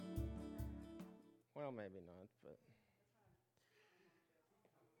Well, maybe not, but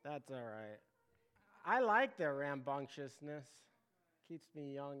that's all right. I like their rambunctiousness. Keeps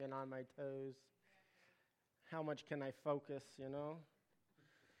me young and on my toes. How much can I focus, you know?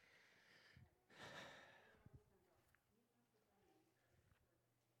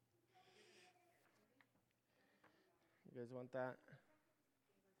 You guys want that?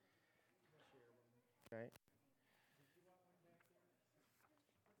 Right.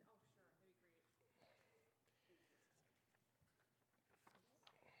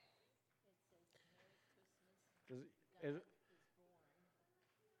 Is, is,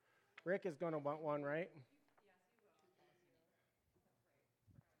 Rick is going to want one, right?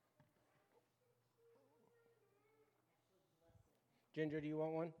 Ginger, do you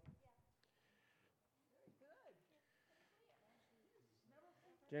want one?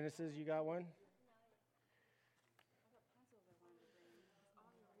 Genesis, you got one?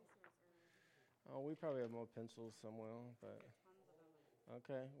 Oh, we probably have more pencils somewhere, but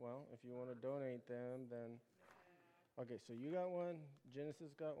okay. Well, if you want to donate them, then okay. So you got one.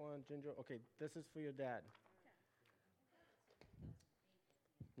 Genesis got one. Ginger. Okay, this is for your dad.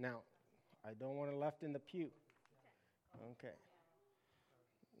 Now, I don't want it left in the pew. Okay.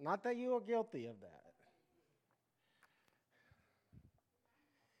 Not that you are guilty of that.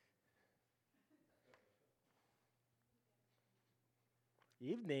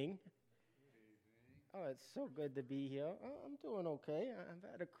 Evening. Oh, it's so good to be here. Oh, I'm doing okay.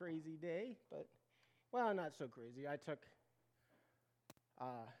 I've had a crazy day, but well, not so crazy. Uh,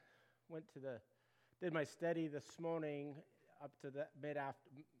 went to the, did my study this morning up to the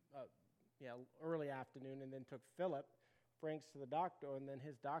uh, yeah, early afternoon, and then took Philip, Franks to the doctor, and then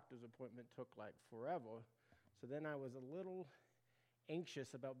his doctor's appointment took like forever. So then I was a little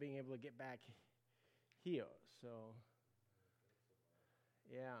anxious about being able to get back here. So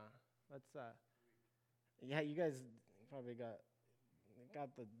yeah, let's yeah, you guys probably got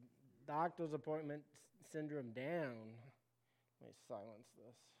the doctor's appointment syndrome down. Let me silence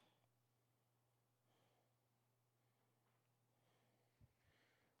this.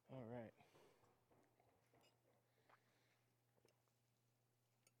 All right.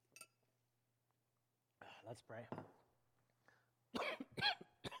 Let's pray.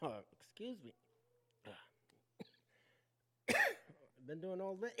 Excuse me. Been doing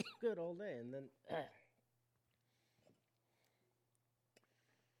all day, good all day, and then.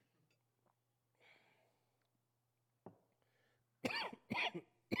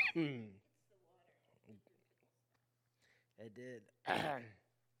 I did.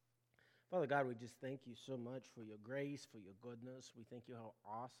 Father God, we just thank you so much for your grace, for your goodness. We thank you how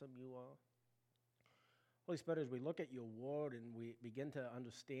awesome you are. Holy Spirit, as we look at your word and we begin to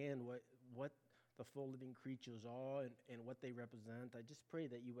understand what the four living creatures are and what they represent, I just pray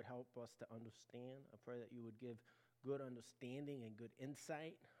that you would help us to understand. I pray that you would give good understanding and good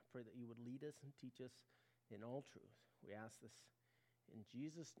insight. I pray that you would lead us and teach us in all truth. We ask this in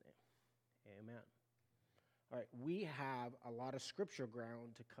Jesus' name. Amen. All right, we have a lot of scripture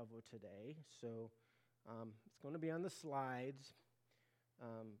ground to cover today, so it's going to be on the slides,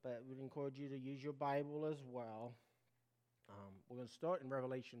 but we'd encourage you to use your Bible as well. We're going to start in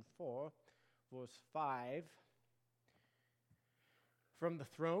Revelation 4, verse 5. From the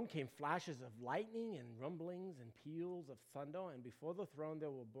throne came flashes of lightning and rumblings and peals of thunder, and before the throne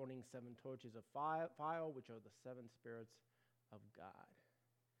there were burning seven torches of fire, which are the seven spirits of God.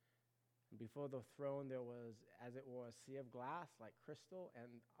 And before the throne there was, as it were, a sea of glass like crystal,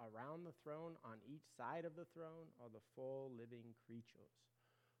 and around the throne, on each side of the throne, are the four living creatures,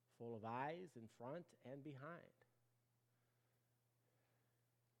 full of eyes in front and behind.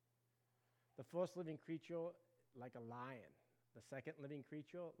 The first living creature like a lion, the second living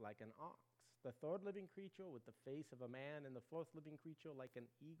creature like an ox, the third living creature with the face of a man, and the fourth living creature like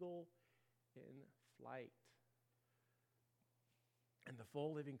an eagle in flight. And the four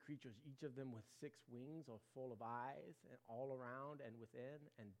living creatures, each of them with 6 wings, are full of eyes and all around and within,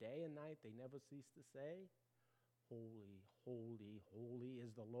 and day and night they never cease to say, Holy, holy, holy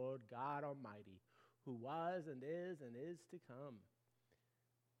is the Lord God Almighty, who was and is to come.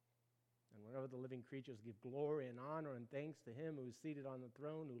 And whenever the living creatures give glory and honor and thanks to him who is seated on the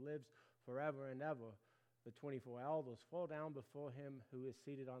throne, who lives forever and ever, the 24 elders fall down before him who is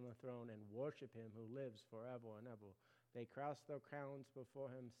seated on the throne and worship him who lives forever and ever. They cast their crowns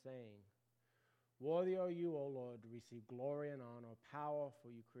before him, saying, Worthy are you, O Lord, to receive glory and honor, power, for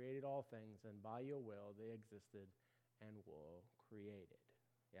you created all things, and by your will they existed and were created.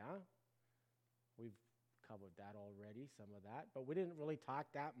 Yeah? We've covered that already, some of that, but we didn't really talk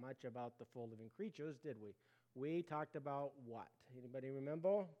that much about the four living creatures, did we? We talked about what? Anybody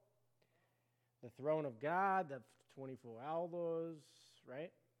remember? The throne of God, the 24 elders,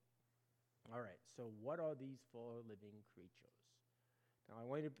 right? All right, so what are these four living creatures? Now, I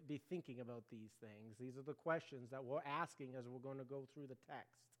want you to be thinking about these things. These are the questions that we're asking as we're going to go through the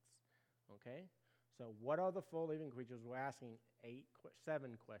texts, okay? So what are the four living creatures? We're asking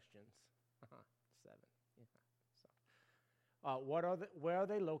seven questions. Seven, yeah. So, where are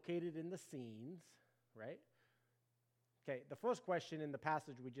they located in the scenes, right? Okay, the first question in the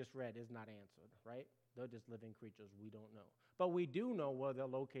passage we just read is not answered, right? They're just living creatures. We don't know. But we do know where they're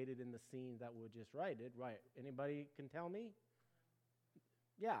located in the scene that we just read, right? Anybody can tell me?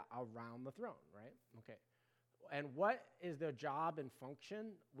 Yeah, around the throne, right? Okay. And what is their job and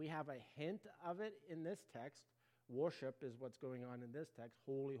function? We have a hint of it in this text. Worship is what's going on in this text.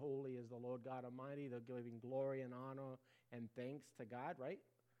 Holy, holy is the Lord God Almighty. They're giving glory and honor and thanks to God, right?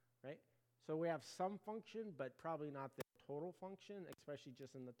 Right? So we have some function, but probably not the total function, especially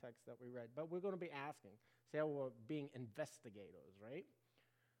just in the text that we read. But we're going to be asking. See how we're being investigators, right?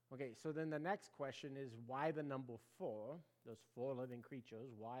 Okay, so then the next question is why the number 4? Those 4 living creatures.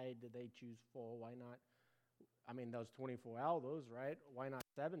 Why did they choose 4? Why not? I mean, those 24 elders, right? Why not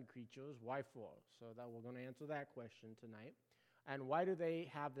 7 creatures? Why 4? So that we're going to answer that question tonight. And why do they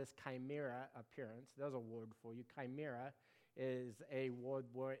have this chimera appearance? There's a word for you. Chimera is a word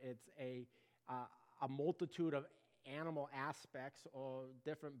where it's a multitude of animal aspects or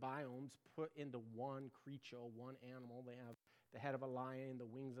different biomes put into one creature, one animal. They have the head of a lion, the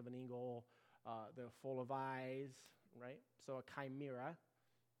wings of an eagle, they're full of eyes, right? So a chimera,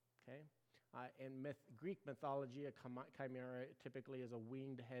 okay? In Greek mythology, a chimera typically is a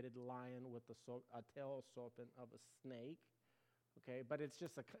winged-headed lion with a tail serpent of a snake, okay? But it's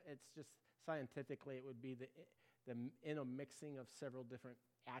just scientifically it would be the intermixing of several different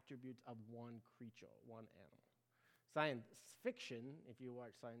attributes of one creature, one animal. Science fiction, if you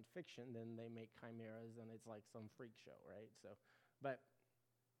watch science fiction, then they make chimeras and it's like some freak show, right? So, but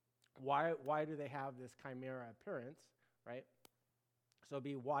why do they have this chimera appearance, right? So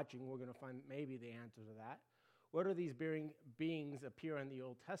be watching. We're going to find maybe the answer to that. Where do these beings appear in the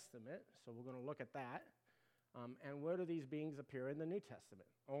Old Testament? So we're going to look at that. And where do these beings appear in the New Testament?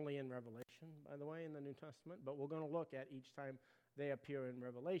 Only in Revelation, by the way, in the New Testament. But we're going to look at each time they appear in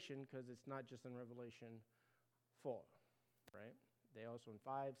Revelation because it's not just in Revelation 4, right? They also in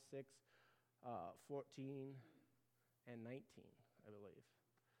 5, 6, 14, and 19, I believe.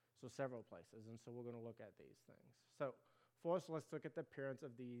 So several places. And so we're going to look at these things. So first, let's look at the appearance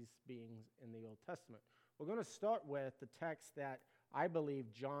of these beings in the Old Testament. We're going to start with the text that I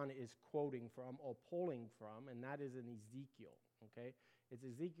believe John is quoting from or pulling from, and that is in Ezekiel, okay? It's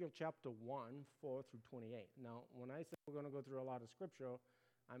Ezekiel chapter 1, 4 through 28. Now, when I say we're going to go through a lot of scripture,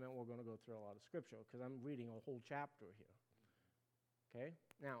 I meant we're going to go through a lot of scripture because I'm reading a whole chapter here, okay?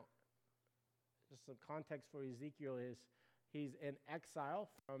 Now, just some context for Ezekiel is he's in exile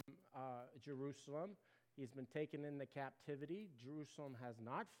from Jerusalem. He's been taken into captivity. Jerusalem has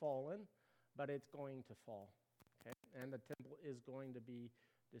not fallen, but it's going to fall. Okay? And the temple is going to be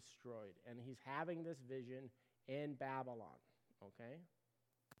destroyed. And he's having this vision in Babylon, okay,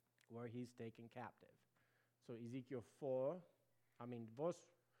 where he's taken captive. So Ezekiel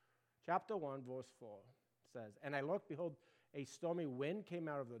chapter 1, verse 4 says, "And I looked, behold, a stormy wind came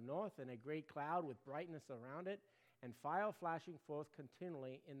out of the north, and a great cloud with brightness around it, and fire flashing forth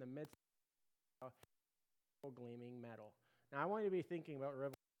continually in the midst of gleaming metal." Now, I want you to be thinking about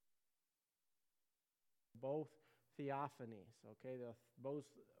both theophanies, okay? They're both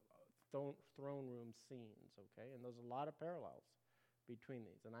throne room scenes, okay? And there's a lot of parallels between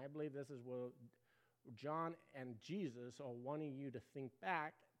these. And I believe this is where John and Jesus are wanting you to think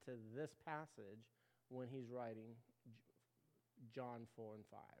back to this passage when he's writing John 4 and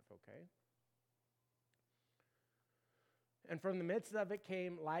 5, okay? "And from the midst of it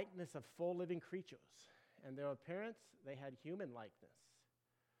came likeness of 4 living creatures, and their appearance, they had human likeness.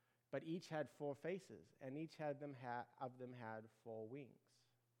 But each had 4 faces, and each of them had 4 wings.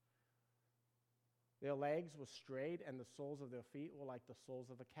 Their legs were straight, and the soles of their feet were like the soles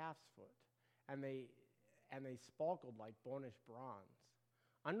of a calf's foot, and they sparkled like burnished bronze.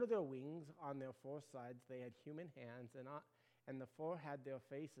 Under their wings, on their 4 sides, they had human hands, and the 4 had their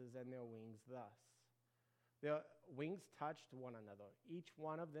faces and their wings thus. Their wings touched one another. Each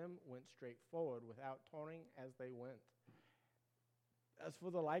one of them went straight forward without turning as they went. As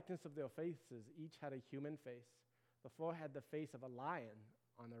for the likeness of their faces, each had a human face. The 4 had the face of a lion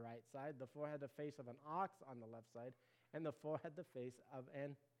on the right side, the 4 had the face of an ox on the left side, and the 4 had the face of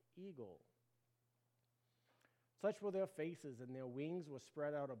an eagle. Such were their faces, and their wings were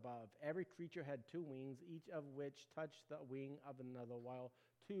spread out above. Every creature had 2 wings, each of which touched the wing of another, while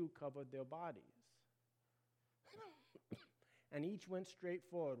two covered their bodies. And each went straight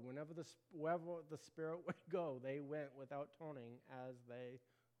forward. Wherever the Spirit would go, they went without turning as they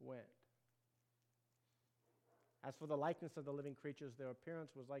went. As for the likeness of the living creatures, their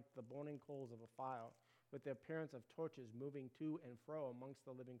appearance was like the burning coals of a fire, with the appearance of torches moving to and fro amongst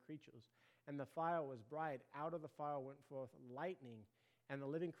the living creatures. And the fire was bright. Out of the fire went forth lightning, and the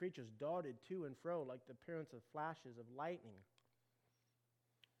living creatures darted to and fro like the appearance of flashes of lightning.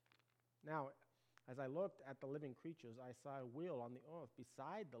 Now, as I looked at the living creatures, I saw a wheel on the earth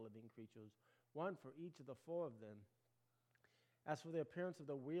beside the living creatures, one for each of the four of them. As for the appearance of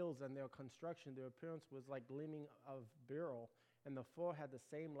the wheels and their construction, their appearance was like gleaming of beryl, and the four had the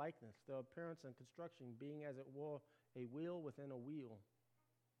same likeness, their appearance and construction being as it were a wheel within a wheel.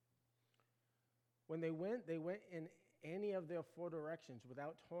 When they went in any of their four directions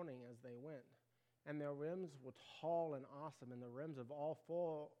without turning as they went. And their rims were tall and awesome, and the rims of all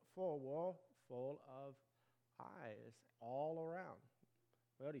four were full of eyes all around.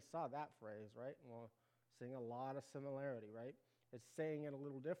 We already saw that phrase, right? We're seeing a lot of similarity, right? It's saying it a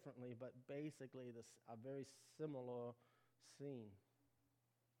little differently, but basically a very similar scene.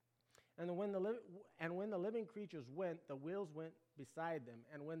 And when the living creatures went, the wheels went beside them.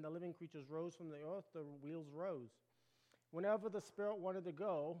 And when the living creatures rose from the earth, the wheels rose. Whenever the Spirit wanted to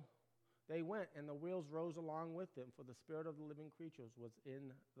go, they went, and the wheels rose along with them, for the spirit of the living creatures was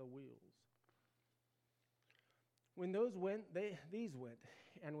in the wheels. When those went, these went.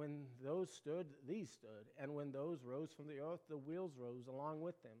 And when those stood, these stood. And when those rose from the earth, the wheels rose along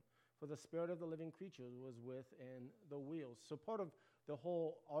with them, for the spirit of the living creatures was within the wheels. So part of the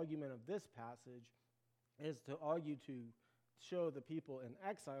whole argument of this passage is to argue to show the people in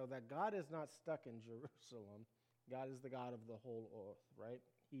exile that God is not stuck in Jerusalem. God is the God of the whole earth, right?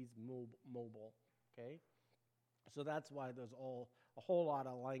 He's mobile, okay? So that's why there's a whole lot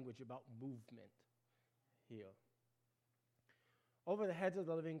of language about movement here. Over the heads of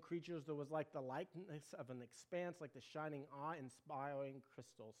the living creatures, there was like the likeness of an expanse, like the shining awe-inspiring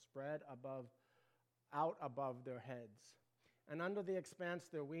crystal spread out above their heads. And under the expanse,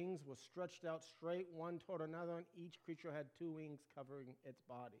 their wings were stretched out straight one toward another, and each creature had two wings covering its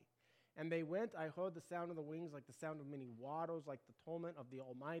body. And they went, I heard the sound of the wings like the sound of many waters, like the tumult of the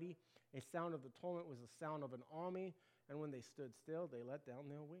Almighty. A sound of the tumult was the sound of an army, and when they stood still, they let down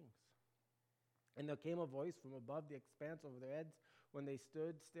their wings. And there came a voice from above the expanse over their heads. When they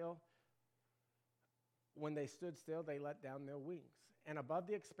stood still, they let down their wings. And above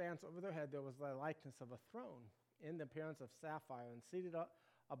the expanse over their head, there was the likeness of a throne in the appearance of sapphire. And seated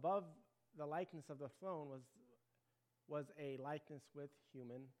above the likeness of the throne was a likeness with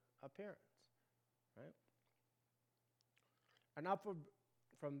human appearance, right? And up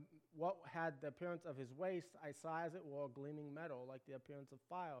from what had the appearance of his waist, I saw as it were gleaming metal, like the appearance of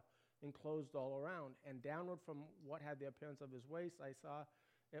fire, enclosed all around. And downward from what had the appearance of his waist, I saw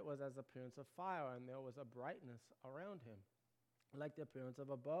it was as the appearance of fire, and there was a brightness around him, like the appearance of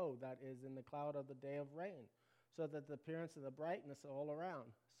a bow that is in the cloud of the day of rain, so that the appearance of the brightness all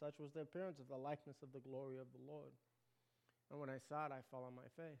around. Such was the appearance of the likeness of the glory of the Lord. And when I saw it, I fell on my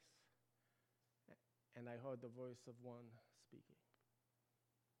face, and I heard the voice of one speaking.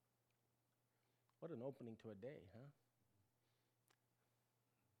 What an opening to a day, huh?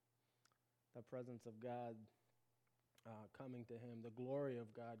 The presence of God coming to him, the glory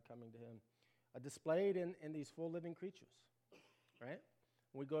of God coming to him, displayed in these four living creatures, right?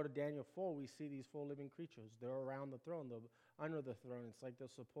 When we go to Daniel 4, we see these four living creatures. They're around the throne, they're under the throne. It's like they're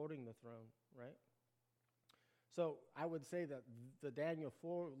supporting the throne, right? So I would say that the Daniel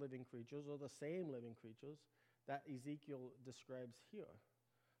 4 living creatures are the same living creatures that Ezekiel describes here.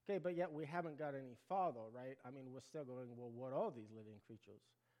 Okay, but yet we haven't got any farther, right? I mean, we're still going, well, what are these living creatures,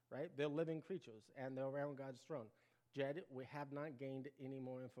 right? They're living creatures, and they're around God's throne. Jed, we have not gained any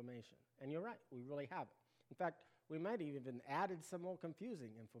more information. And you're right, we really haven't. In fact, we might have even added some more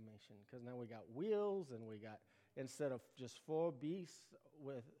confusing information, because now we got wheels, and we got, instead of just four beasts,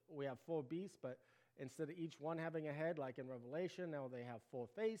 we have four beasts, but instead of each one having a head, like in Revelation, now they have four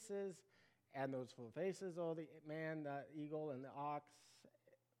faces, and those four faces are the man, the eagle, and the ox.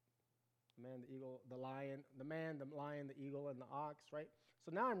 The man, the eagle, the lion, the man, the lion, the eagle, and the ox, right?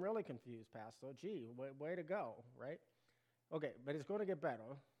 So now I'm really confused, Pastor. Gee, way to go, right? Okay, but it's going to get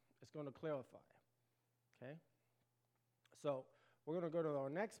better. It's going to clarify, okay? So we're going to go to our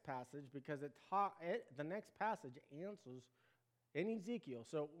next passage, because the next passage answers in Ezekiel.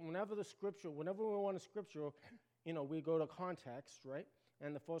 So whenever we want a scripture, we go to context, right?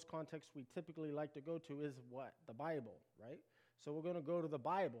 And the first context we typically like to go to is what? The Bible, right? So we're going to go to the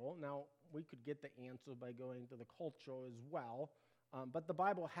Bible. Now, we could get the answer by going to the culture as well, But the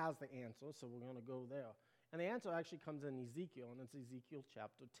Bible has the answer, so we're going to go there. And the answer actually comes in Ezekiel, and it's Ezekiel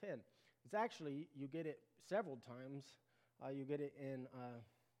chapter 10. It's actually, you get it several times. You get it in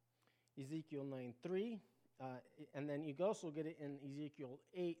Ezekiel 9:3, and then you also get it in Ezekiel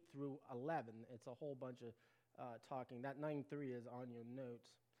 8 through 11. It's a whole bunch of talking. That 9:3 is on your notes.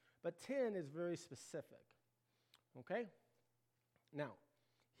 But 10 is very specific, okay? Now,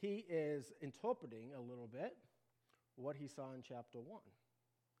 he is interpreting a little bit what he saw in chapter 1,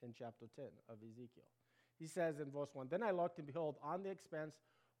 in chapter 10 of Ezekiel. He says in verse 1, "Then I looked, and behold, on the expanse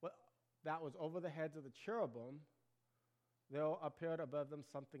that was over the heads of the cherubim, there appeared above them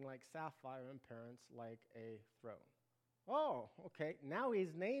something like sapphire and appearance like a throne." Oh, okay. Now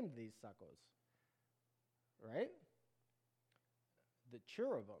he's named these suckers, right? The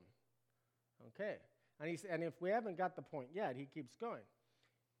cherubim. Okay. And if we haven't got the point yet, he keeps going.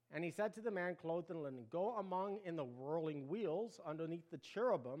 "And he said to the man clothed in linen, Go among in the whirling wheels underneath the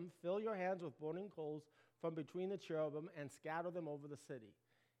cherubim, fill your hands with burning coals from between the cherubim, and scatter them over the city.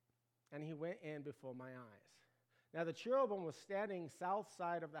 And he went in before my eyes. Now the cherubim was standing south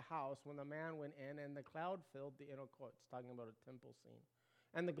side of the house when the man went in, and the cloud filled the inner courts," talking about a temple scene.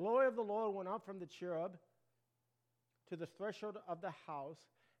 "And the glory of the Lord went up from the cherub to the threshold of the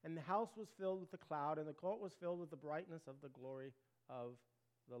house, and the house was filled with the cloud, and the court was filled with the brightness of the glory of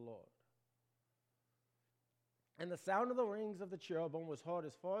the Lord. And the sound of the wings of the cherubim was heard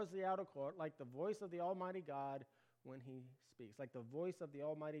as far as the outer court, like the voice of the Almighty God when he speaks." Like the voice of the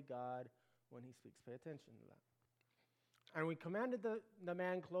Almighty God when he speaks. Pay attention to that. "And we commanded the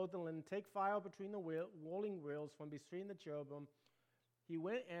man clothed in linen, take fire between the whirling wheels from between the cherubim. He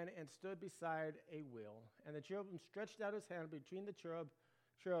went in and stood beside a wheel. And the cherubim stretched out his hand between the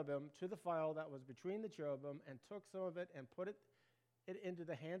cherubim to the fire that was between the cherubim, and took some of it and put it into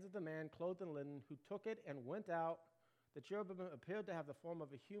the hands of the man clothed in linen, who took it and went out. The cherubim appeared to have the form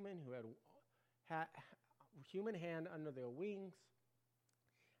of a human who had human hand under their wings.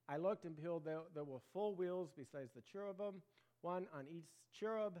 I looked, and behold, there were 4 wheels besides the cherubim, one on each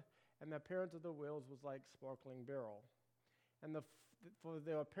cherub, and the appearance of the wheels was like sparkling beryl. And for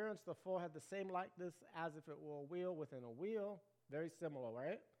their appearance, the 4 had the same likeness as if it were a wheel within a wheel." Very similar,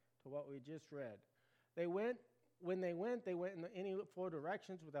 right, to what we just read. When they went in any 4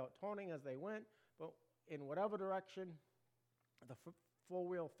 directions without turning as they went, but in whatever direction the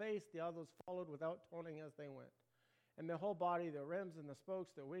 4-wheel faced, the others followed without turning as they went. And their whole body, their rims and the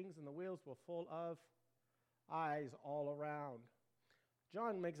spokes, their wings and the wheels were full of eyes all around.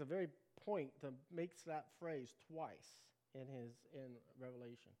 John makes a very point to make that phrase twice in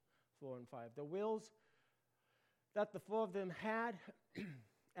Revelation 4 and 5. The wheels that the 4 of them had,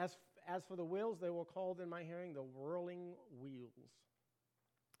 as for the wheels, they were called in my hearing the whirling wheels.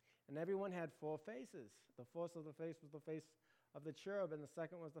 And everyone had 4 faces. The first of the face was the face of the cherub, and the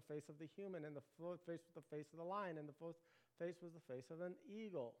second was the face of the human, and the fourth face was the face of the lion, and the fourth face was the face of an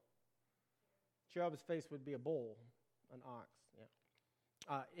eagle. Cherub's face would be a bull, an ox,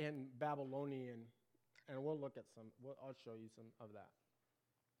 in Babylonian, and we'll look at I'll show you some of that.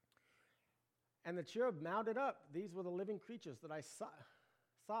 "And the cherub mounted up. These were the living creatures that I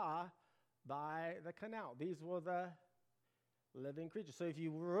saw by the canal." These were the living creatures. So if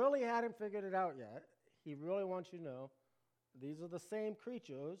you really hadn't figured it out yet, he really wants you to know these are the same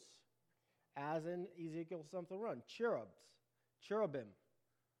creatures as in Ezekiel something run. Cherubim,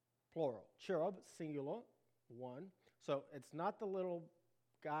 plural. Cherub, singular, 1. So it's not the little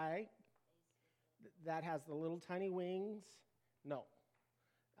guy that has the little tiny wings. No.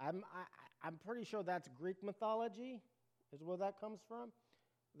 I'm pretty sure that's Greek mythology, is where that comes from.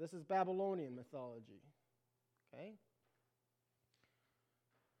 This is Babylonian mythology. Okay?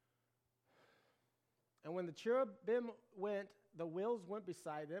 "And when the cherubim went, the wheels went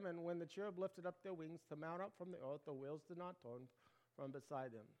beside them, and when the cherub lifted up their wings to mount up from the earth, the wheels did not turn from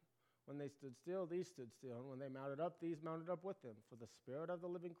beside them. When they stood still, these stood still, and when they mounted up, these mounted up with them, for the spirit of the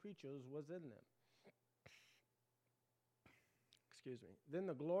living creatures was in them." Excuse me. "Then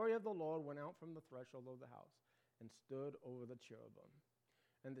the glory of the Lord went out from the threshold of the house and stood over the cherubim.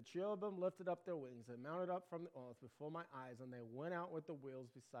 And the cherubim lifted up their wings and mounted up from the earth before my eyes, and they went out with the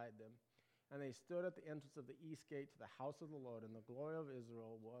wheels beside them. And they stood at the entrance of the east gate to the house of the Lord, and the glory of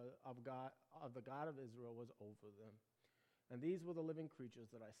Israel the God of Israel was over them. And these were the living creatures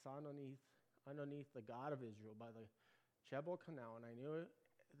that I saw underneath the God of Israel by the Chebar Canal, and I knew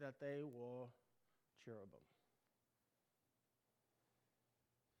that they were cherubim.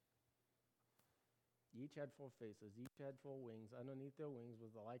 Each had 4 faces, each had 4 wings. Underneath their wings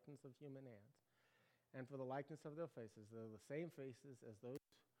was the likeness of human hands. And for the likeness of their faces, they were the same faces as those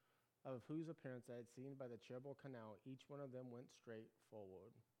of whose appearance I had seen by the cherubim canal, each one of them went straight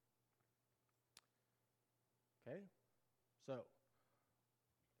forward. Okay? So,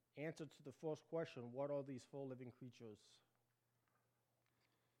 answer to the first question, what are these four living creatures?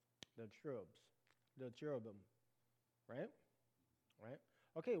 The cherubs. The cherubim. Right? Right?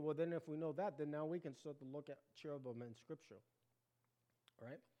 Okay, well then if we know that, then now we can start to look at cherubim in Scripture.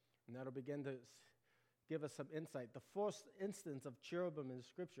 Right? And that'll begin to give us some insight. The first instance of cherubim in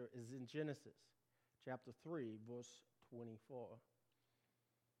Scripture is in Genesis, chapter 3, verse 24.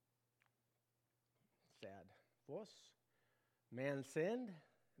 Sad. Verse. Man sinned,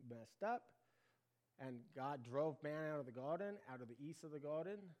 messed up, and God drove man out of the garden, out of the east of the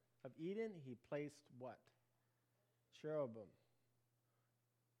Garden of Eden. He placed what? Cherubim.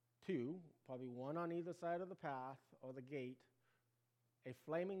 Two, probably one on either side of the path or the gate, a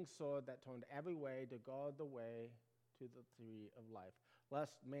flaming sword that turned every way to guard the way to the tree of life,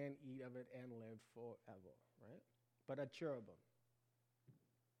 lest man eat of it and live forever, right? But a cherubim.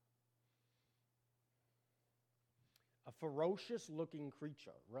 A ferocious-looking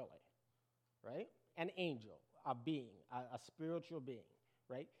creature, really, right? An angel, a being, a spiritual being,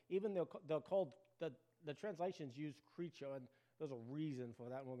 right? Even they're called, the translations use creature, and there's a reason for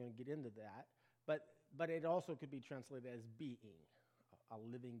that, and we're going to get into that. But it also could be translated as being, a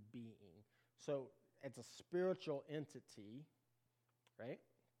living being. So it's a spiritual entity, right,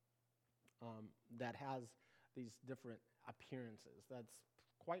 that has these different appearances. That's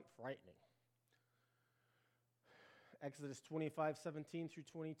quite frightening. Exodus 25:17 through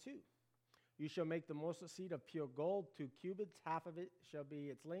 22. You shall make the mustard seed of pure gold, 2 cubits, half of it shall be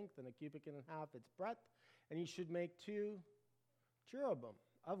its length, and a cubit and a half its breadth. And you should make 2 cherubim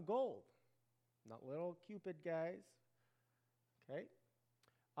of gold, not little Cupid guys, okay?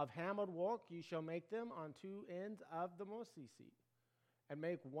 Of hammered work you shall make them on 2 ends of the mercy seat, and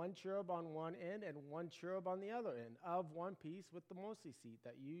make 1 cherub on one end and 1 cherub on the other end, of one piece with the mercy seat,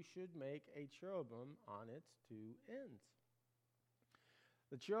 that you should make a cherubim on its 2 ends.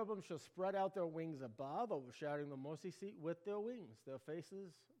 The cherubim shall spread out their wings above, overshadowing the mercy seat with their wings, their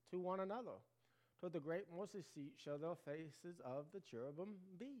faces to one another. Toward the great mercy seat shall the faces of the cherubim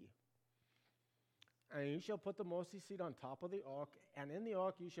be. And you shall put the mercy seat on top of the ark, and in the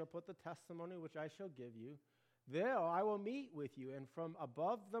ark you shall put the testimony which I shall give you. There I will meet with you, and from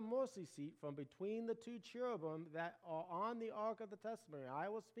above the mercy seat, from between the 2 cherubim that are on the ark of the testimony, I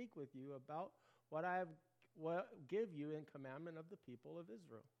will speak with you about what I will give you in commandment of the people of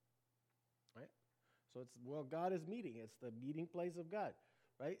Israel. Right? So it's where God is meeting. It's the meeting place of God.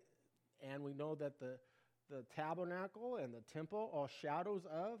 Right? And we know that the tabernacle and the temple are shadows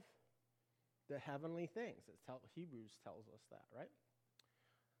of the heavenly things. Hebrews tells us that, right?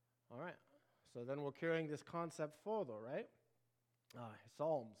 All right. So then we're carrying this concept further, right?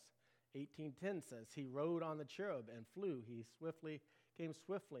 Psalms 18:10 says, he rode on the cherub and flew. He came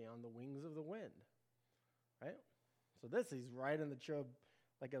swiftly on the wings of the wind, right? So he's riding the cherub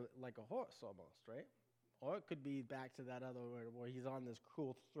like a horse almost, right? Or it could be back to that other where he's on this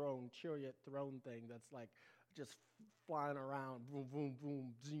cool chariot throne thing that's like just flying around, boom, boom,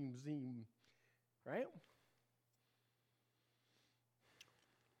 boom, zoom, zoom, right?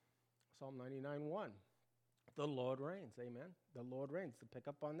 Psalm 99:1. The Lord reigns, amen. The Lord reigns. To pick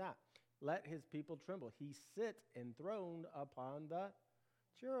up on that. Let his people tremble. He sit enthroned upon the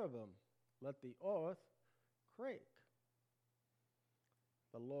cherubim. Let the earth quake.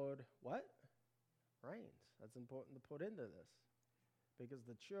 The Lord, what? Reigns. That's important to put into this, because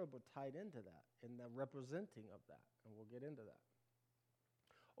the cherub were tied into that, in the representing of that, and we'll get into that.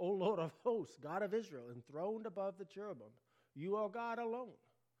 O Lord of hosts, God of Israel, enthroned above the cherubim, you are God alone.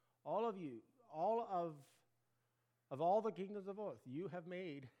 All of you, all of all the kingdoms of earth, you have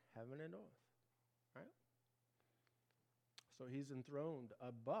made heaven and earth, right? So he's enthroned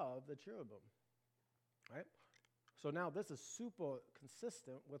above the cherubim, right? So now this is super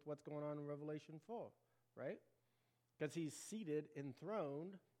consistent with what's going on in Revelation 4, right? Because he's seated,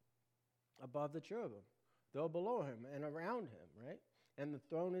 enthroned above the cherubim. They're below him and around him, right? And the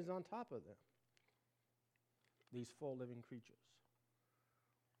throne is on top of them. These 4 living creatures.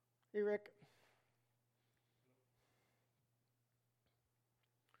 Hey, Rick.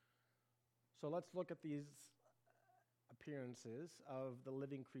 So let's look at these appearances of the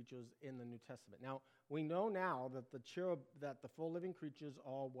living creatures in the New Testament. Now, we know now that the 4 living creatures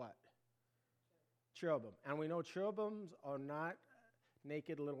are what? Cherubim. And we know cherubims are not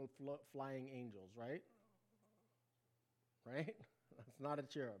naked little flying angels, right? Right? That's not a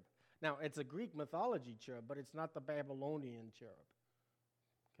cherub. Now, it's a Greek mythology cherub, but it's not the Babylonian cherub.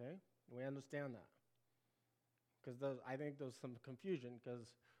 Okay? We understand that. Because I think there's some confusion,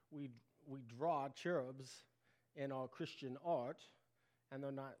 because we we draw cherubs in our Christian art, and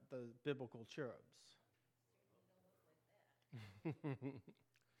they're not the biblical cherubs.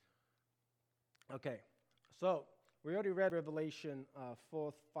 Okay, so we already read Revelation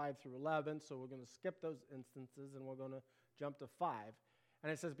 4, 5 through 11, so we're going to skip those instances and we're going to jump to 5.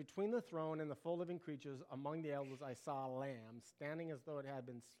 And it says, between the throne and the four living creatures, among the elders, I saw a lamb standing as though it had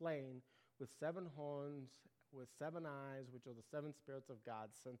been slain, with 7 horns, with 7 eyes, which are the 7 spirits of God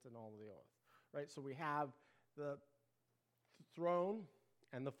sent in all the earth. Right, so we have the throne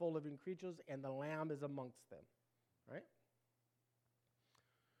and the four living creatures, and the lamb is amongst them. Right?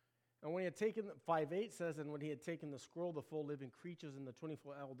 And when he had taken, 5:8 says, and when he had taken the scroll, the four living creatures and the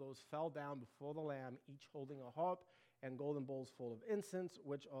 24 elders fell down before the Lamb, each holding a harp and golden bowls full of incense,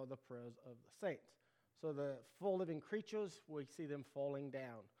 which are the prayers of the saints. So the four living creatures, we see them falling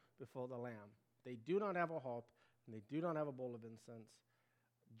down before the Lamb. They do not have a harp, and they do not have a bowl of incense.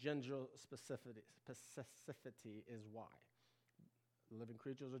 Gender specificity is why. The living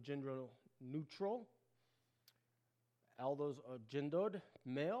creatures are gender neutral. Elders are gendered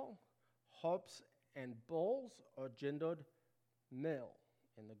male. Harps and bowls are gendered male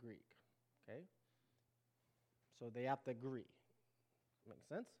in the Greek. Okay? So they have to agree. Makes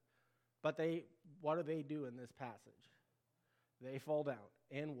sense? But what do they do in this passage? They fall down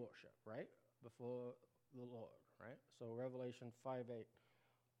and worship, right? Before the Lord, right? So Revelation 5:8.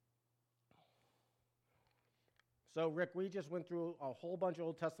 So Rick, we just went through a whole bunch of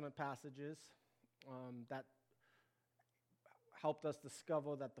Old Testament passages that helped us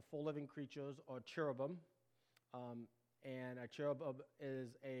discover that the four living creatures are cherubim, and a cherubim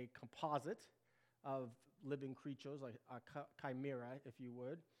is a composite of living creatures, like a chimera, if you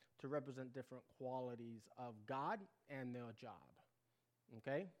would, to represent different qualities of God and their job.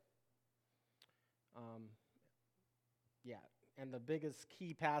 Okay? Yeah, and the biggest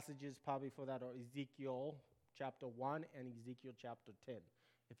key passages probably for that are Ezekiel chapter 1 and Ezekiel chapter 10,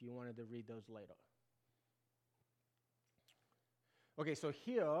 if you wanted to read those later. Okay, so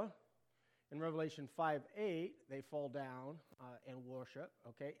here in Revelation 5:8, they fall down and worship,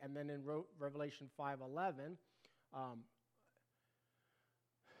 okay? And then in Revelation 5:11,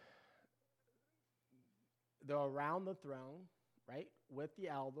 they're around the throne, right, with the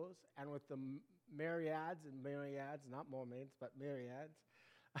elders and with the myriads and myriads, not mermaids, but myriads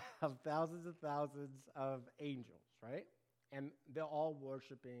of thousands and thousands of angels, right? And they're all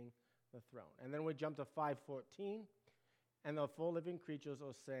worshiping the throne. And then we jump to 5:14. And the four living creatures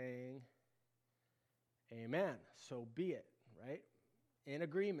are saying, amen, so be it, right? In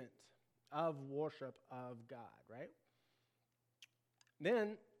agreement of worship of God, right?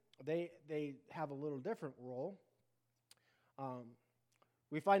 Then they have a little different role.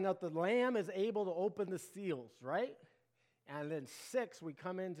 We find out the Lamb is able to open the seals, right? And then 6, we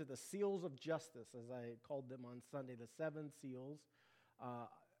come into the seals of justice, as I called them on Sunday, the 7 seals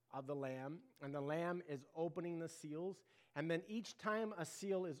of the Lamb. And the Lamb is opening the seals. And then each time a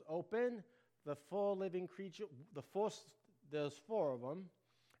seal is open, the four living creatures, there's 4 of them,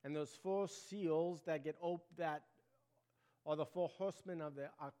 and those 4 seals that get that are the 4 horsemen of the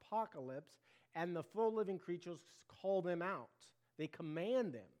apocalypse, and the 4 living creatures call them out. They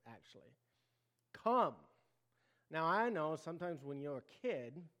command them, actually. Come. Now, I know sometimes when you're a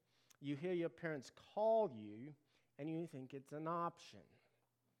kid, you hear your parents call you, and you think it's an option.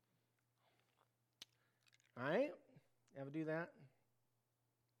 All right? Ever do that?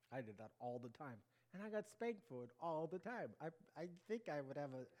 I did that all the time. And I got spanked for it all the time. I think I would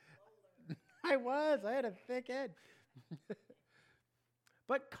have I had a thick head.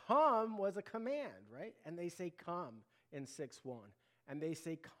 But come was a command, right? And they say come in 6:1. And they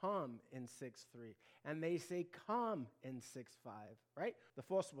say come in 6:3. And they say come in 6:5, right? The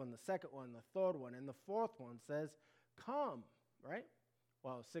first one, the second one, the third one, and the fourth one says come, right?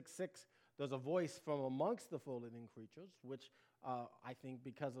 Well, 6:6, there's a voice from amongst the four living creatures, which I think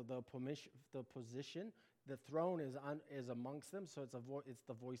because of the position, the throne is amongst them, so it's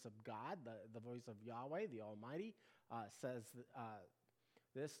the voice of God, the voice of Yahweh, the Almighty, says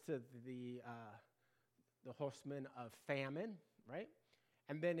this to the horsemen of famine, right?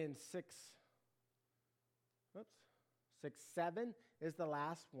 And then in 6:7 is the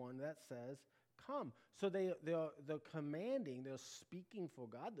last one that says, come. So they're commanding, they're speaking for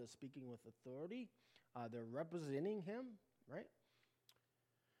God, they're speaking with authority, they're representing him, right?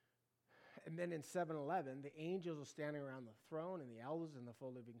 And then in 7:11, the angels are standing around the throne, and the elders and the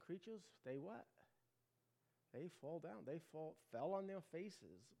four living creatures, they what? They fall down. They fell on their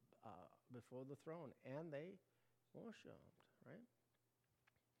faces before the throne, and they worshiped, right?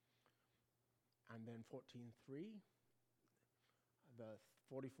 And then 14:3, the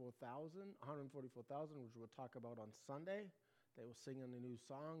 144,000, which we'll talk about on Sunday. They will sing a new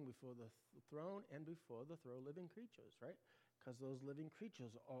song before the throne and before the throne living creatures, right? Because those living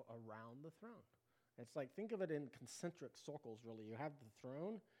creatures are around the throne. It's like, think of it in concentric circles, really. You have the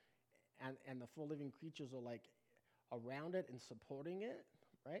throne, and the four living creatures are like around it and supporting it,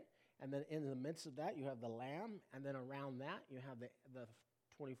 right? And then in the midst of that, you have the Lamb, and then around that, you have the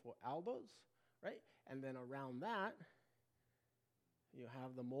 24 elders, right? And then around that, you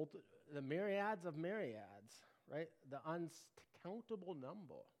have the myriads of myriads, right? The uncountable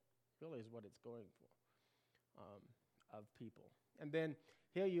number, really is what it's going for, of people. And then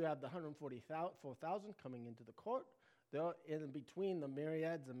here you have the 144,000 coming into the court. They're in between the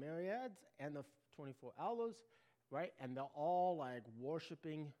myriads of myriads and the 24 elders, right? And they're all like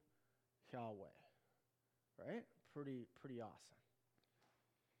worshiping Yahweh, right? Pretty awesome.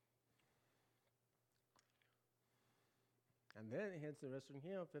 And then here's the rest from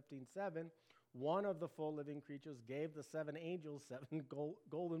here, 15:7. One of the four living creatures gave the seven angels seven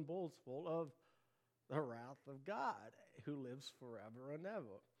golden bowls full of the wrath of God, who lives forever and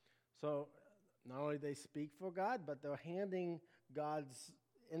ever. So not only they speak for God, but they're handing God's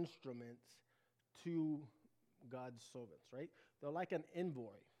instruments to God's servants, right? They're like an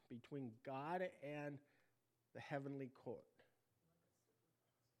envoy between God and the heavenly court.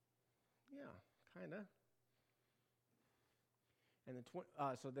 Yeah, kind of. And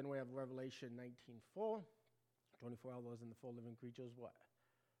so then we have Revelation 19:4. 24 elders and the four living creatures, what?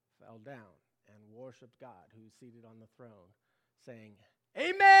 Fell down and worshiped God, who's seated on the throne, saying,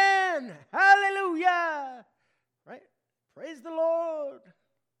 Amen! Hallelujah! Right? Praise the Lord!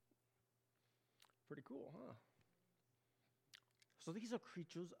 Pretty cool, huh? So these are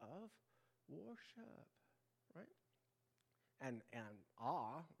creatures of worship, right? And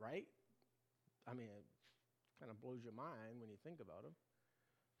awe, right? I mean, it kind of blows your mind when you think about them.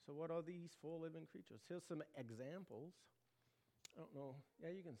 So what are these four living creatures? Here's some examples. I don't know. Yeah,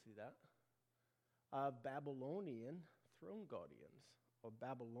 you can see that. Babylonian throne guardians or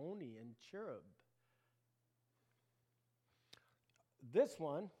Babylonian cherub. This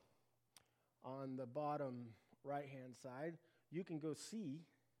one on the bottom right-hand side, you can go see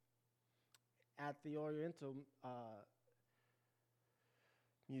at the Oriental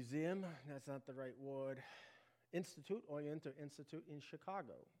Museum. That's not the right word. Oriental Institute in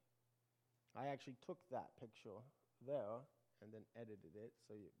Chicago. I actually took that picture there and then edited it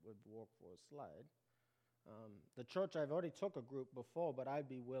so it would work for a slide. The church, I've already took a group before, but I'd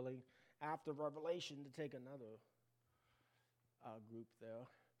be willing, after Revelation, to take another group there.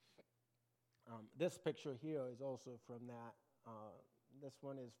 This picture here is also from that. This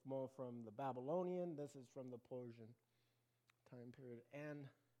one is more from the Babylonian. This is from the Persian time period. And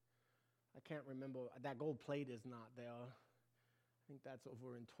I can't remember. That gold plate is not there. I think that's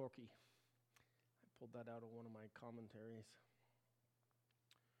over in Turkey. I pulled that out of one of my commentaries.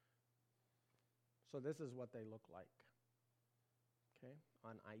 So this is what they look like, okay,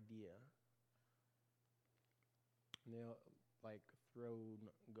 on idea. And they're like throne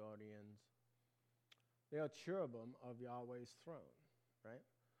guardians. They are cherubim of Yahweh's throne, right?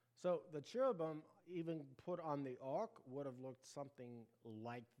 So the cherubim, even put on the ark, would have looked something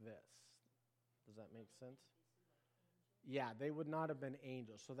like this. Does that make sense? Yeah, they would not have been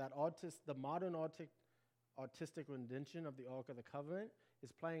angels. So that the modern artistic rendition of the Ark of the Covenant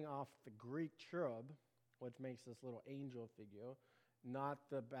is playing off the Greek cherub, which makes this little angel figure, not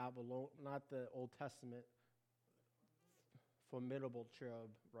the Old Testament formidable cherub,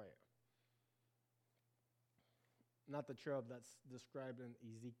 right? Not the cherub that's described in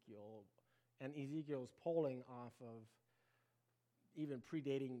Ezekiel. And Ezekiel is pulling off of even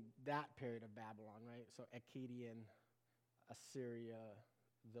predating that period of Babylon, right? So Akkadian, Assyria,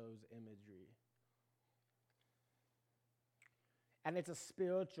 those imagery. And it's a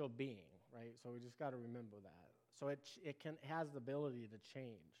spiritual being, right? So we just got to remember that. So it has the ability to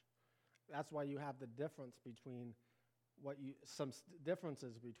change. That's why you have the difference between some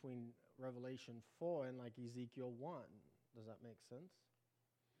differences between Revelation 4 and like Ezekiel 1. Does that make sense?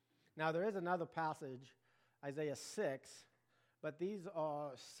 Now there is another passage, Isaiah 6, but these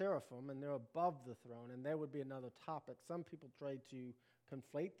are seraphim and they're above the throne, and there would be another topic. Some people try to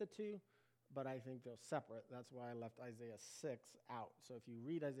conflate the two, but I think they're separate. That's why I left Isaiah 6 out. So if you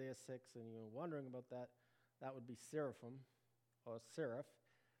read Isaiah 6 and you're wondering about that, that would be seraphim or seraph,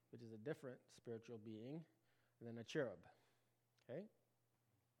 which is a different spiritual being than a cherub. Okay?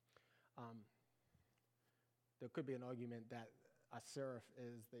 There could be an argument that a seraph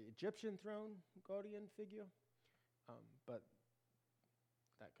is the Egyptian throne guardian figure, but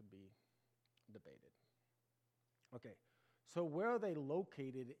that could be debated. Okay, So where are they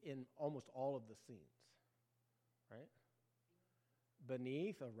located in almost all of the scenes, right?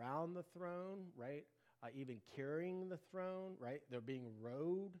 Beneath, around the throne, right? Even carrying the throne, right? They're being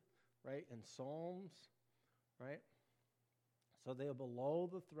rowed, right? In Psalms, right? So they are below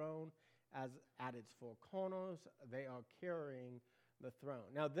the throne as at its four corners. They are carrying the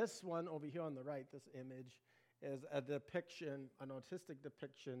throne. Now this one over here on the right, this image, is a depiction, an artistic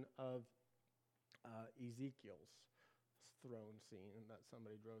depiction of Ezekiel's throne scene that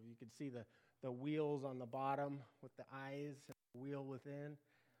somebody drove. You can see the wheels on the bottom with the eyes and the wheel within,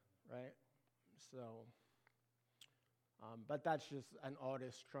 right? So, but that's just an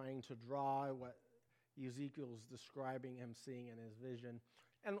artist trying to draw what Ezekiel's describing him seeing in his vision.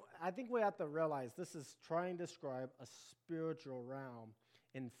 And I think we have to realize this is trying to describe a spiritual realm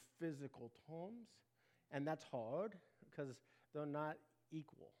in physical terms, and that's hard because they're not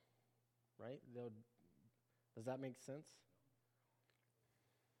equal, right? Does that make sense?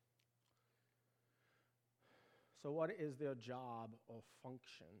 So what is their job or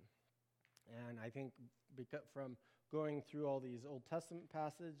function? And I think from going through all these Old Testament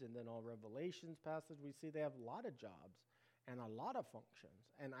passages and then all Revelations passage, we see they have a lot of jobs and a lot of functions.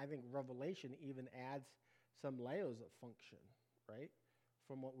 And I think Revelation even adds some layers of function, right,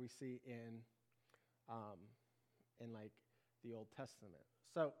 from what we see in like the Old Testament.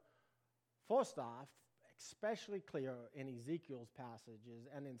 So first off, especially clear in Ezekiel's passages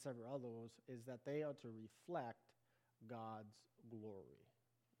and in several others, is that they are to reflect God's glory,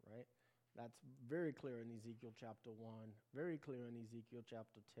 right? That's very clear in Ezekiel chapter 1, very clear in Ezekiel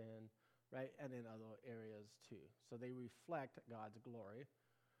chapter 10, right? And in other areas too. So they reflect God's glory.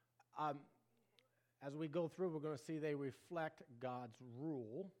 As we go through, we're going to see they reflect God's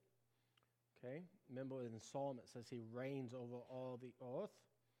rule, okay? Remember in Psalm it says he reigns over all the earth,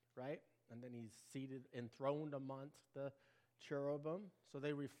 right? And then he's seated, enthroned amongst the cherubim. So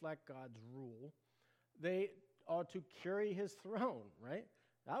they reflect God's rule. They are to carry his throne, right?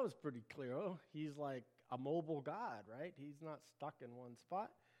 That was pretty clear. He's like a mobile God, right? He's not stuck in one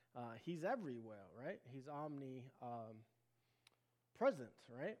spot. He's everywhere, right? He's omnipresent,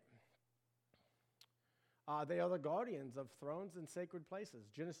 right? They are the guardians of thrones and sacred places.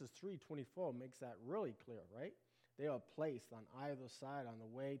 Genesis 3:24 makes that really clear, right? They are placed on either side on the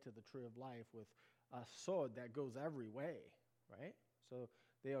way to the tree of life with a sword that goes every way, right? So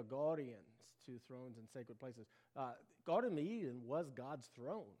they are guardians to thrones and sacred places. Garden of Eden was God's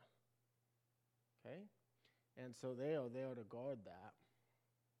throne, okay? And so they are there to guard that.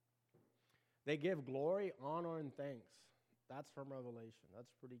 They give glory, honor, and thanks. That's from Revelation.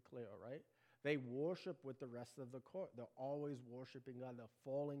 That's pretty clear, right? They worship with the rest of the court. They're always worshiping God. They're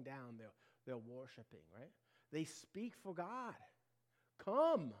falling down. They're worshiping, right? They speak for God.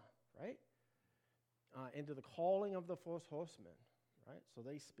 Come, right? Into the calling of the first horseman, right? So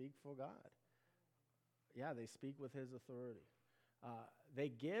they speak for God. Yeah, they speak with his authority. They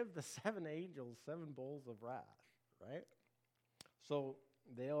give the seven angels 7 bowls of wrath, right? So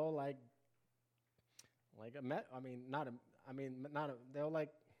they're like they're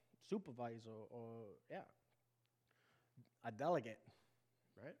like supervisor or a delegate,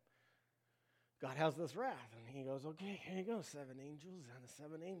 right? God has this wrath, and he goes, okay, here you go, 7 angels, and the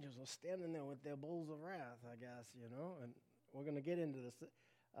 7 angels are standing there with their bowls of wrath, I guess, and we're going to get into this,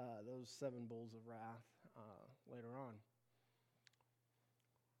 those 7 bowls of wrath later on.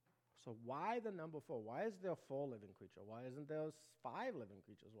 So why the number 4? Why is there 4 living creatures? Why isn't there 5 living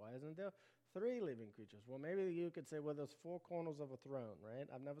creatures? Why isn't there 3 living creatures? Well, maybe you could say, well, there's 4 corners of a throne, right?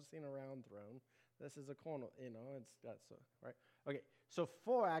 I've never seen a round throne. This is a corner, right? Okay, so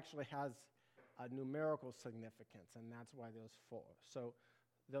 4 actually has a numerical significance, and that's why there's 4. So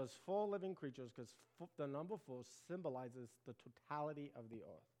there's 4 living creatures because the number 4 symbolizes the totality of the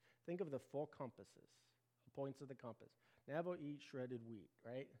earth. Think of the 4 compasses, points of the compass. Never eat shredded wheat,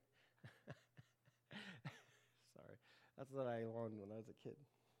 right? Sorry, that's what I learned when I was a kid.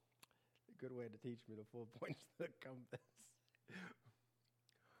 A good way to teach me the 4 points of the compass.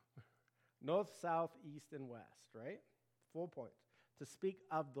 North, south, east, and west, right? 4 points. To speak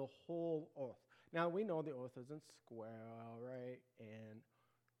of the whole earth. Now, we know the earth isn't square, right? And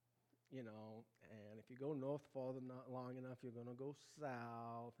if you go north far long enough, you're going to go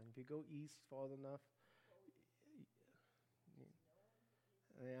south. And if you go east far enough,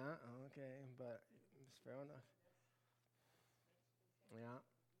 yeah, okay, but it's fair enough. Yeah.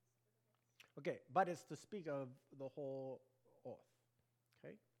 Okay, but it's to speak of the whole earth,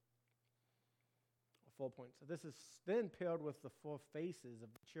 okay? 4 points. So this is then paired with the 4 faces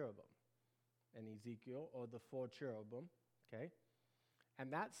of the cherubim in Ezekiel, or the 4 cherubim, okay?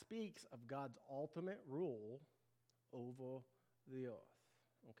 And that speaks of God's ultimate rule over the earth.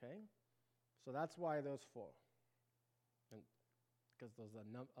 Okay? So that's why there's four. And because there's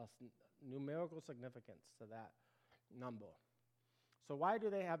numerical significance to that number. So why do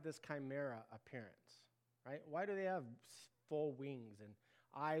they have this chimera appearance? Right? Why do they have four wings and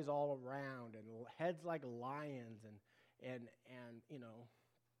eyes all around and heads like lions and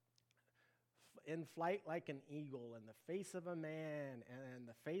in flight like an eagle and the face of a man and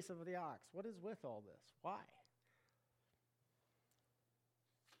the face of the ox? What is with all this? Why?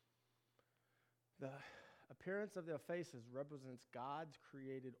 The appearance of their faces represents God's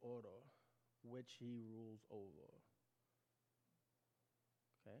created order, which he rules over.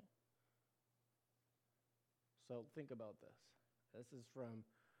 Okay? So think about this. This is from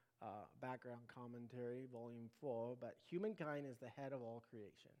Background Commentary, Volume 4. But humankind is the head of all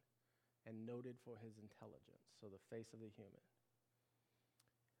creation and noted for his intelligence. So the face of the human.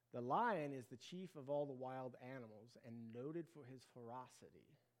 The lion is the chief of all the wild animals and noted for his ferocity.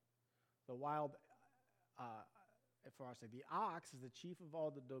 The ox is the chief of all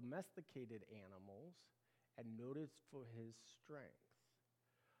the domesticated animals and noted for his strength.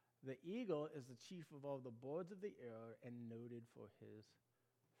 The eagle is the chief of all the birds of the air and noted for his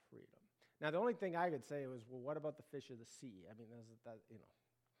freedom. Now, the only thing I could say was, well, what about the fish of the sea? I mean,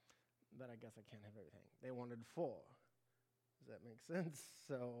 but I guess I can't have everything. They wanted four. Does that make sense?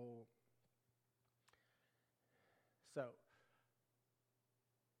 So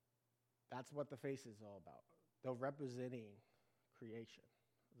that's what the face is all about. They're representing creation,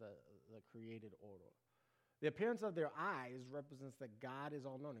 the created order. The appearance of their eyes represents that God is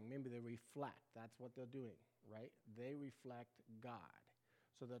all-knowing. Maybe they reflect. That's what they're doing, right? They reflect God.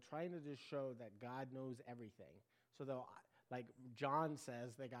 So they're trying to just show that God knows everything. So they'll, like John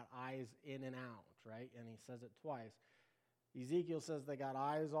says, they got eyes in and out, right? And he says it twice. Ezekiel says they got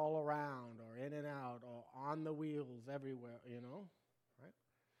eyes all around or in and out or on the wheels everywhere, right?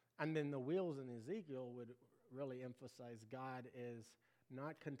 And then the wheels in Ezekiel would really emphasize God is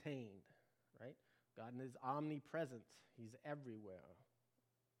not contained, right? God is omnipresent. He's everywhere,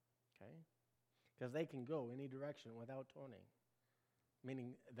 okay? Because they can go any direction without turning,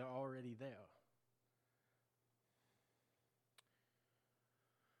 meaning they're already there.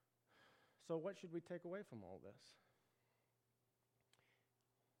 So what should we take away from all this?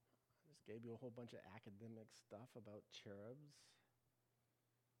 I just gave you a whole bunch of academic stuff about cherubs.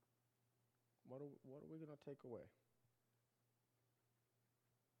 What are we going to take away?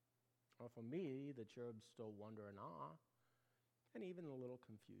 Well, for me, the cherubs still wonder and awe, and even a little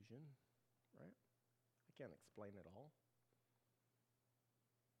confusion, right? I can't explain it all.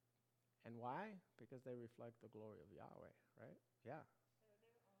 And why? Because they reflect the glory of Yahweh, right? Yeah.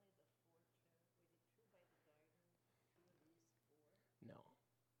 No.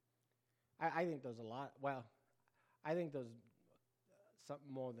 I think there's a lot. Well, I think there's something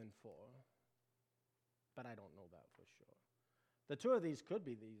more than four, but I don't know that for sure. The two of these could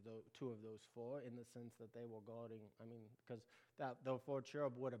be two of those four in the sense that they were guarding, because the four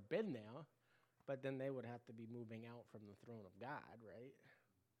cherub would have been there, but then they would have to be moving out from the throne of God, right?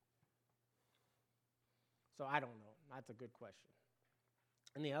 So I don't know. That's a good question.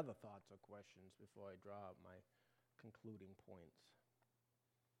 Any other thoughts or questions before I draw up my concluding points?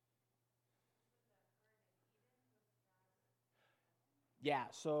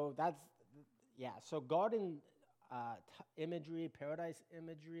 So garden imagery, paradise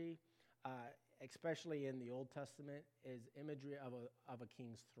imagery, especially in the Old Testament, is imagery of a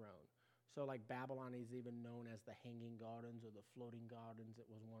king's throne. So like Babylon is even known as the hanging gardens or the floating gardens. It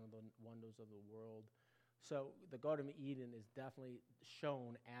was one of the wonders of the world. So the Garden of Eden is definitely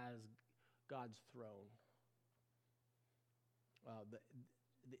shown as God's throne.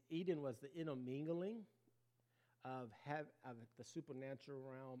 The Eden was the intermingling of the supernatural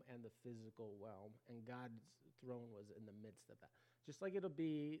realm and the physical realm, and God's throne was in the midst of that. Just like it'll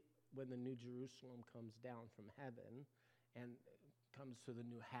be when the New Jerusalem comes down from heaven and comes to the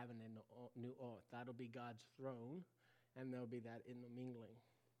new heaven and the new earth. That'll be God's throne, and there'll be that intermingling.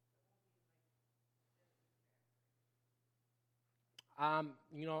 I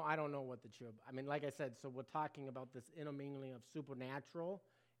don't know what the cherub. Like I said, so we're talking about this intermingling of supernatural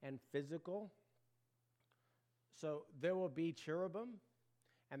and physical. So there will be cherubim,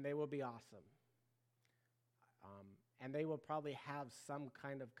 and they will be awesome. And they will probably have some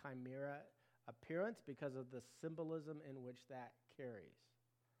kind of chimera appearance because of the symbolism in which that carries.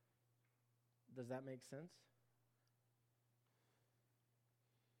 Does that make sense?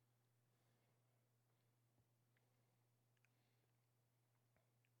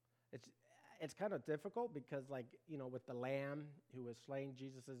 It's kind of difficult because, with the lamb who was slain,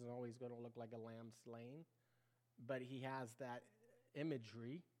 Jesus isn't always going to look like a lamb slain. but he has that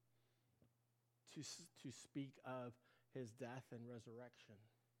imagery to speak of his death and resurrection.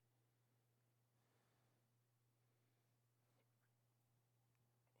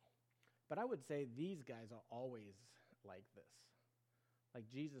 But I would say these guys are always like this. Like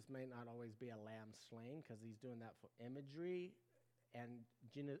Jesus may not always be a lamb slain because he's doing that for imagery, and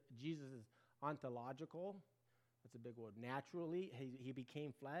Jesus is ontological. That's a big word. Naturally, he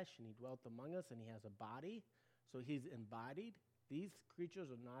became flesh and he dwelt among us and he has a body. So he's embodied. These creatures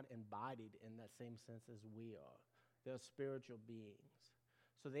are not embodied in that same sense as we are. They're spiritual beings.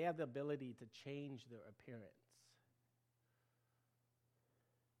 So they have the ability to change their appearance.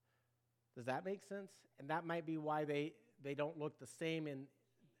 Does that make sense? And that might be why they don't look the same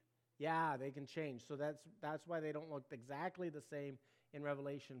yeah, they can change. So that's why they don't look exactly the same in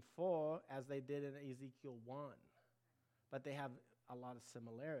Revelation 4 as they did in Ezekiel 1. But they have a lot of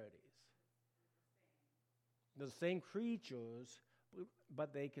similarities. They're the same creatures,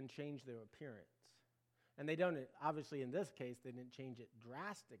 but they can change their appearance. And they don't, obviously in this case, they didn't change it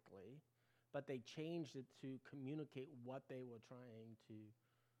drastically, but they changed it to communicate what they were trying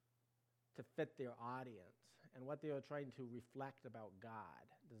to fit their audience and what they were trying to reflect about God.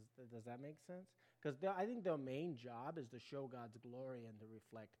 Does that make sense? Because I think their main job is to show God's glory and to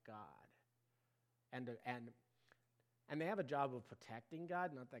reflect God. And they have a job of protecting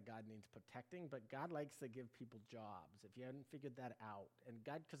God. Not that God needs protecting, but God likes to give people jobs. If you haven't figured that out,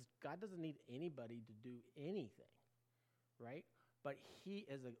 because God doesn't need anybody to do anything, right? But he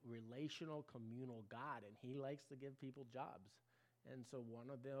is a relational, communal God, and he likes to give people jobs. And so one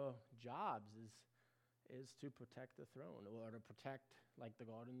of their jobs is to protect the throne, or to protect, like the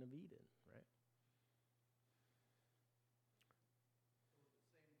Garden of Eden, right?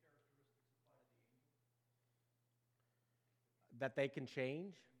 That they can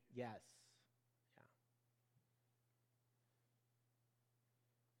change? Yes.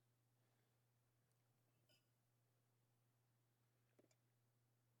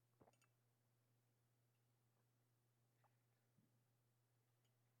 Yeah.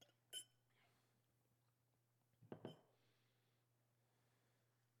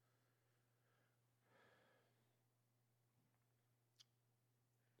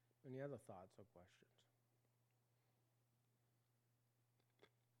 Any other thoughts or questions?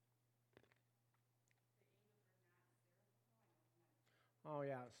 Oh,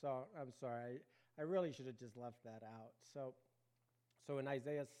 yeah. So I'm sorry. I really should have just left that out. So in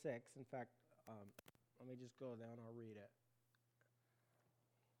Isaiah 6, in fact, let me just go there and I'll read it.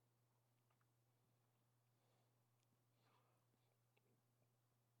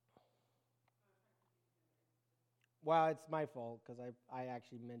 Well, it's my fault because I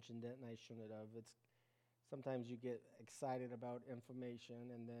actually mentioned it and I shouldn't have. It's sometimes you get excited about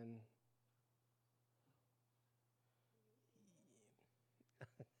information and then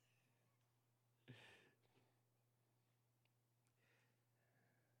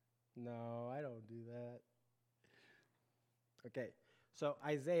no, I don't do that. Okay, so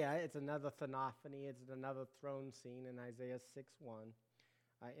Isaiah, it's another theophany. It's another throne scene in Isaiah 6:1.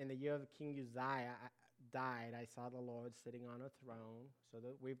 In the year of King Uzziah died, I saw the Lord sitting on a throne. So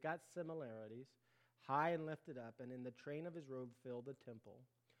that we've got similarities. High and lifted up, and in the train of his robe filled the temple.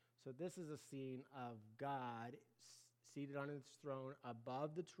 So this is a scene of God seated on his throne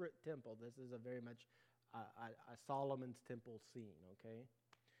above the temple. This is a very much a Solomon's temple scene, okay?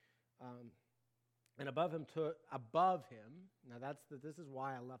 And above him, now this is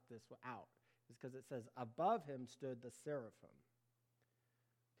why I left this out, is because it says, above him stood the seraphim.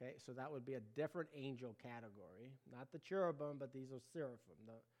 Okay, so that would be a different angel category, not the cherubim, but these are seraphim.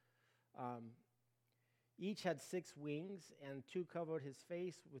 Each had 6 wings, and 2 covered his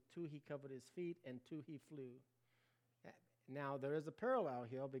face, with 2 he covered his feet, and 2 he flew. Now, there is a parallel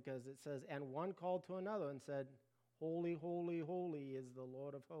here because it says, and one called to another and said, holy, holy, holy is the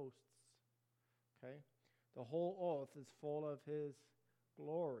Lord of hosts. Okay? The whole earth is full of his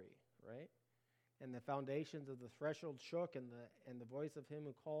glory, right? And the foundations of the threshold shook, and the voice of him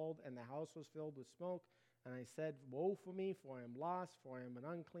who called, and the house was filled with smoke. And I said, woe for me, for I am lost, for I am an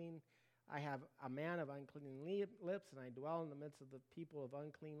unclean. I have a man of unclean lips, and I dwell in the midst of the people of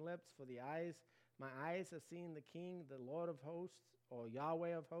unclean lips. For my eyes have seen the King, the Lord of hosts, or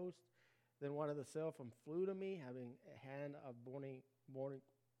Yahweh of hosts. Then one of the seraphim flew to me, having a hand of burning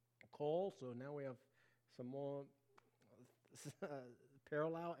coal. So now we have some more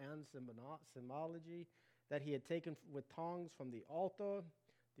parallel and symbology that he had taken with tongs from the altar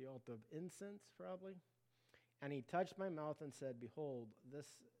of incense probably. And he touched my mouth and said, behold,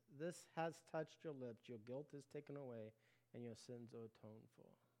 this has touched your lips. Your guilt is taken away and your sins are atoned for.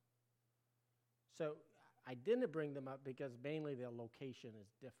 So I didn't bring them up because mainly their location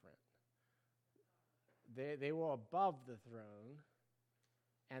is different. They were above the throne,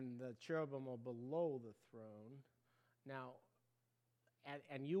 and the cherubim are below the throne. Now,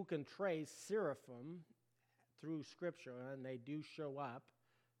 and you can trace seraphim through Scripture, and they do show up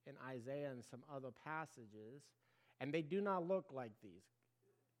in Isaiah and some other passages, and they do not look like these.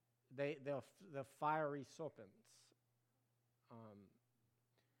 They're fiery serpents.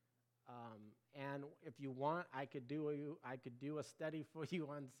 And if you want, I could do a study for you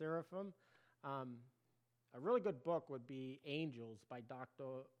on seraphim. A really good book would be Angels by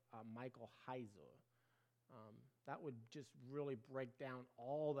Dr. Michael Heiser. That would just really break down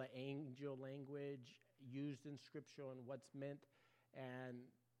all the angel language used in Scripture and what's meant. And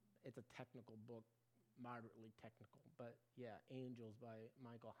it's a technical book, moderately technical. But yeah, Angels by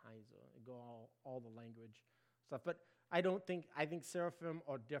Michael Heiser. It go all the language stuff. But I think seraphim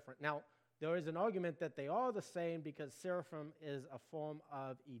are different. Now, there is an argument that they are the same because seraphim is a form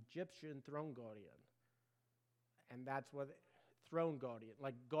of Egyptian throne guardian. And that's what throne guardian,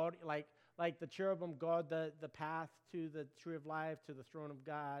 like the cherubim guard the path to the tree of life, to the throne of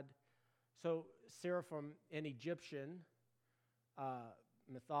God. So seraphim in Egyptian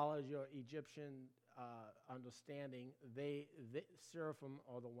mythology or Egyptian understanding, the seraphim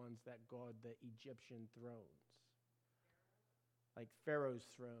are the ones that guard the Egyptian thrones, like Pharaoh's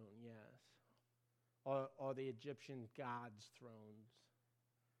throne, yes, or the Egyptian gods' thrones.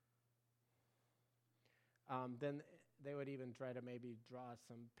 Then they would even try to maybe draw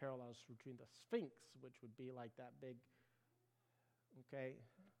some parallels between the Sphinx, which would be like that big, okay?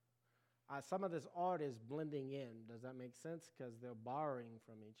 Some of this art is blending in. Does that make sense? Because they're borrowing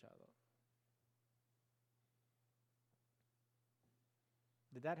from each other.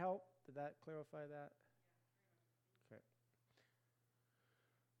 Did that help? Did that clarify that? Okay.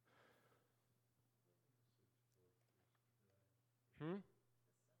 Hmm?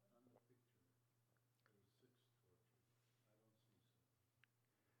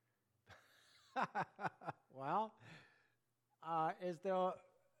 Well,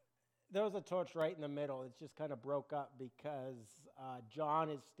 there was a torch right in the middle. It's just kind of broke up because John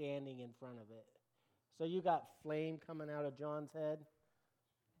is standing in front of it. So you got flame coming out of John's head.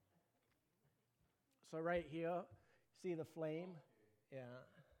 So right here, see the flame? Yeah.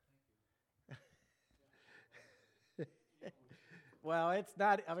 Well, it's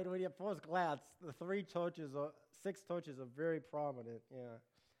not, I mean, when you first glance, the 6 torches are very prominent, yeah.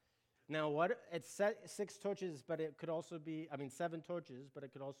 Now, it's 6 torches, but it could also be, 7 torches, but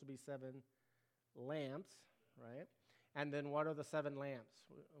it could also be 7 lamps, right? And then what are the 7 lamps?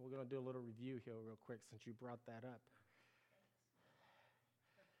 We're going to do a little review here real quick since you brought that up.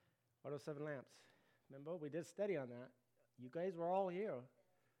 What are 7 lamps? Remember, we did study on that. You guys were all here.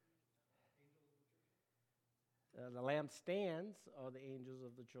 The lampstands are the angels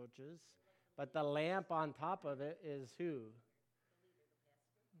of the churches, but the lamp on top of it is who?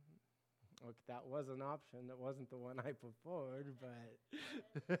 Okay, that was an option. That wasn't the one I put forward, but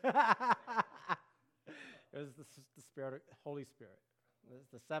it was the Spirit, Holy Spirit. It's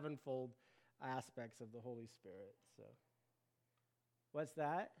the 7-fold aspects of the Holy Spirit. So, what's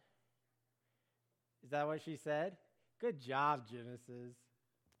that? Is that what she said? Good job, Genesis.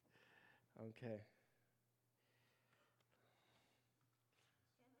 Okay.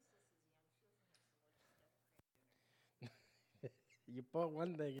 You put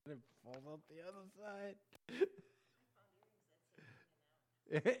one thing and it falls out the other side.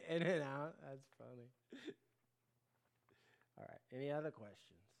 In and out. That's funny. All right. Any other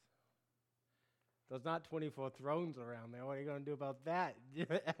questions? There's not 24 thrones around there. What are you going to do about that?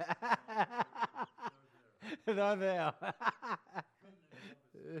 They're there.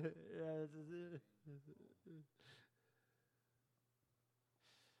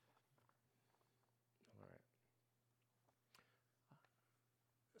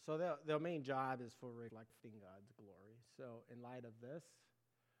 So their main job is for reflecting God's glory. So in light of this,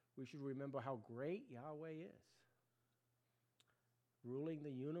 we should remember how great Yahweh is. Ruling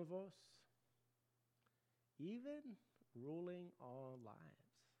the universe, even ruling our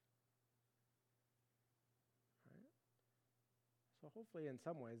lives. Right? So hopefully in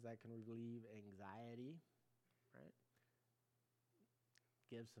some ways that can relieve anxiety, right?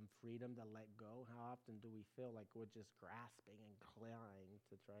 Give some freedom to let go. How often do we feel like we're just grasping and clawing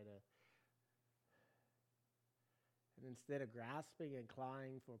to try to... And instead of grasping and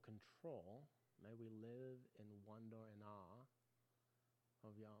clawing for control, may we live in wonder and awe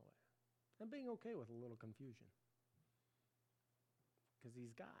of Yahweh. And being okay with a little confusion. Because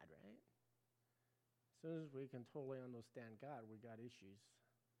He's God, right? As soon as we can totally understand God, we got issues.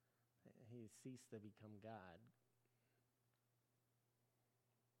 he ceased to become God.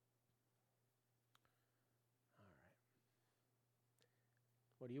 All right.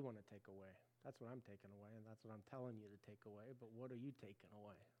 What do you want to take away? That's what I'm taking away, and that's what I'm telling you to take away. But what are you taking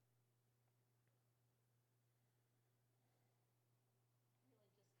away?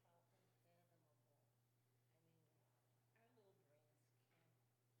 Really just how unfathomable.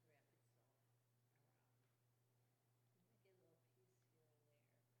 I mean, our little brains can't wrap itself around.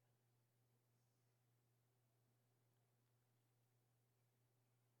 You might get a little piece here and there, but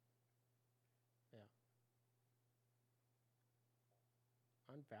it's Yeah,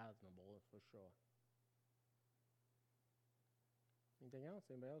 unfathomable for sure. Anything else?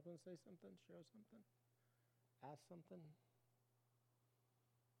 Anybody else want to say something? Share something? Ask something?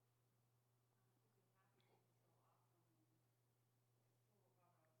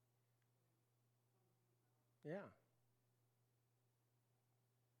 Yeah.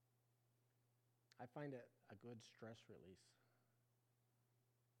 I find it a good stress release.